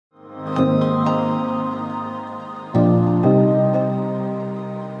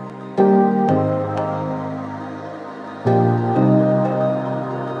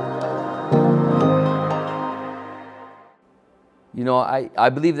I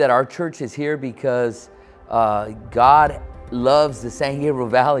believe that our church is here because God loves the San Gabriel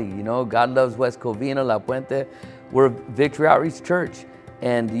Valley. You know, God loves West Covina, La Puente. We're a Victory Outreach Church.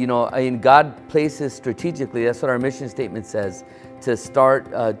 And, you know, God places strategically, that's what our mission statement says, to start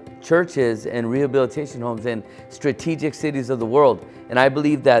churches and rehabilitation homes in strategic cities of the world. And I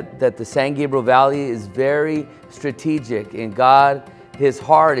believe that the San Gabriel Valley is very strategic, and God, His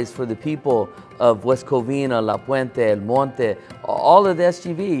heart is for the people of West Covina, La Puente, El Monte, all of the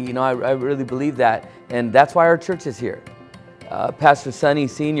SGV. You know, I really believe that, and that's why our church is here. Pastor Sonny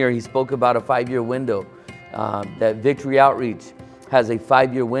Sr., he spoke about a 5-year window, that Victory Outreach has a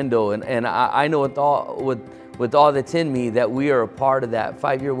 5-year window, and I know with all that's in me that we are a part of that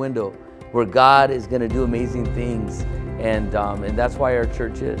 5-year window where God is going to do amazing things, and that's why our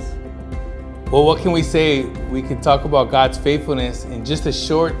church is. Well, what can we say? We can talk about God's faithfulness. In just a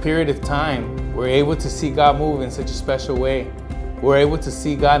short period of time, we're able to see God move in such a special way. We're able to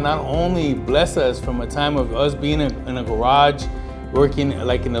see God not only bless us from a time of us being in a garage, working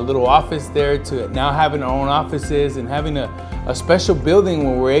like in a little office there, to now having our own offices and having a special building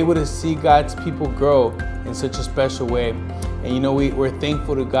where we're able to see God's people grow in such a special way. And you know, we're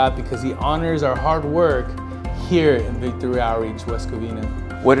thankful to God because He honors our hard work here in Victory Outreach West Covina.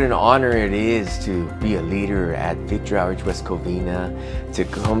 What an honor it is to be a leader at Victory Outreach West Covina, to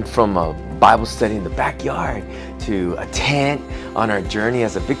come from a Bible study in the backyard to a tent on our journey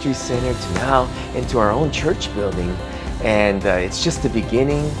as a Victory Center to now into our own church building. And it's just the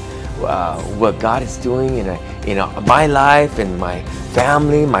beginning. What God is doing in my life and my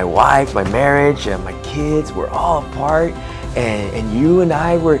family, my wife, my marriage, and my kids, we're all a part. And you and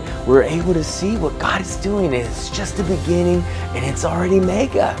I, we're able to see what God is doing. It's just the beginning, and it's already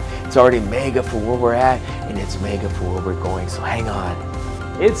mega. It's already mega for where we're at, and it's mega for where we're going, so hang on.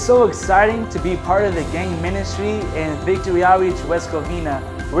 It's so exciting to be part of the gang ministry in Victory Outreach West Covina.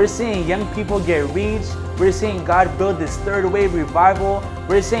 We're seeing young people get reached. We're seeing God build this third wave revival.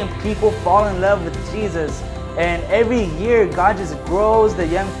 We're seeing people fall in love with Jesus. And every year, God just grows the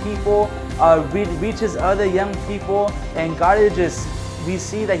young people, reaches other young people, and God is just, we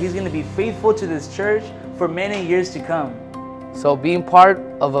see that He's going to be faithful to this church for many years to come. So being part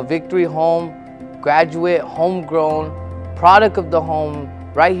of a Victory home, graduate, homegrown, product of the home,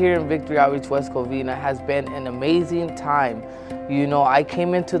 right here in Victory Outreach West Covina has been an amazing time. You know, I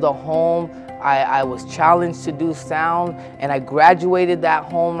came into the home, I was challenged to do sound, and I graduated that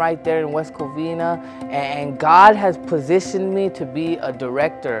home right there in West Covina, and God has positioned me to be a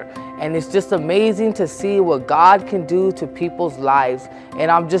director. And it's just amazing to see what God can do to people's lives. And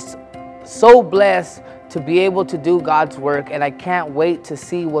I'm just so blessed to be able to do God's work, and I can't wait to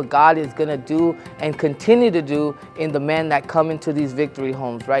see what God is going to do and continue to do in the men that come into these Victory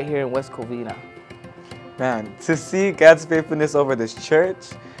homes right here in West Covina. Man, to see God's faithfulness over this church,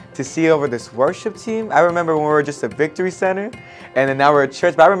 to see over this worship team. I remember when we were just a Victory Center, and then now we're a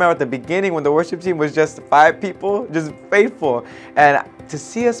church. But I remember at the beginning when the worship team was just 5 people, just faithful. And to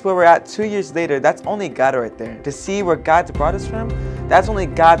see us where we're at 2 years later, that's only God right there. To see where God's brought us from, that's only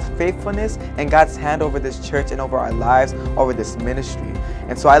God's faithfulness and God's hand over this church and over our lives, over this ministry.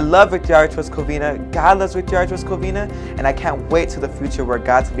 And so I love Victory Outreach West Covina. God loves Victory Outreach West Covina, and I can't wait to the future where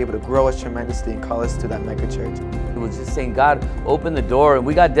God's going to be able to grow us tremendously and call us to that mega church. It was just saying, God, open the door, and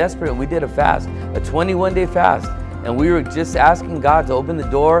we got desperate, and we did a fast, a 21-day fast, and we were just asking God to open the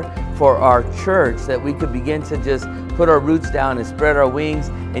door for our church that we could begin to just put our roots down and spread our wings.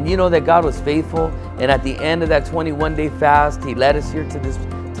 And you know that God was faithful, and at the end of that 21-day fast, He led us here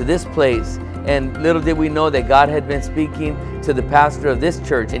to this place. And little did we know that God had been speaking to the pastor of this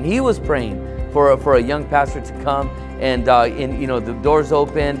church, and he was praying for a young pastor to come. And you know, the doors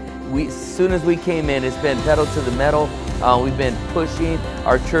open. As soon as we came in, it's been pedal to the metal. We've been pushing.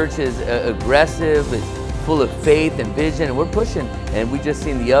 Our church is aggressive. It's full of faith and vision, and we're pushing. And we just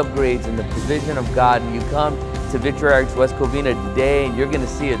seen the upgrades and the provision of God. And you come to Victory Outreach West Covina today, and you're going to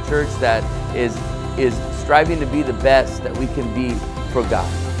see a church that is striving to be the best that we can be for God.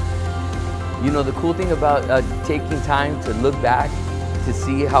 You know, the cool thing about taking time to look back to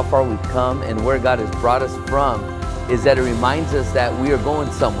see how far we've come and where God has brought us from is that it reminds us that we are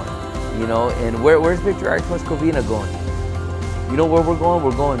going somewhere, you know. And where's Victory Outreach West Covina going? You know where we're going?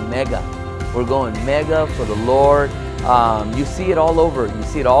 We're going mega. We're going mega for the Lord. You see it all over. You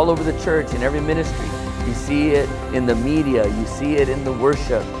see it all over the church, in every ministry. You see it in the media. You see it in the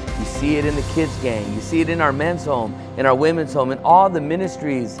worship. You see it in the kids gang. You see it in our men's home, in our women's home, in all the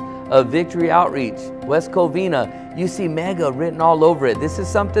ministries of Victory Outreach West Covina. You see mega written all over it. This is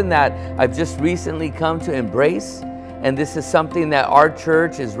something that I've just recently come to embrace, and this is something that our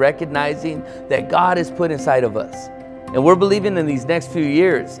church is recognizing that God has put inside of us. And we're believing in these next few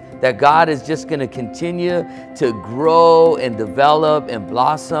years that God is just going to continue to grow and develop and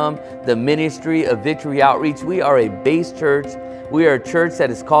blossom the ministry of Victory Outreach. We are a base church. We are a church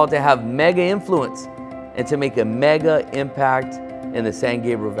that is called to have mega influence and to make a mega impact in the San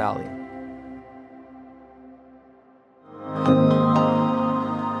Gabriel Valley.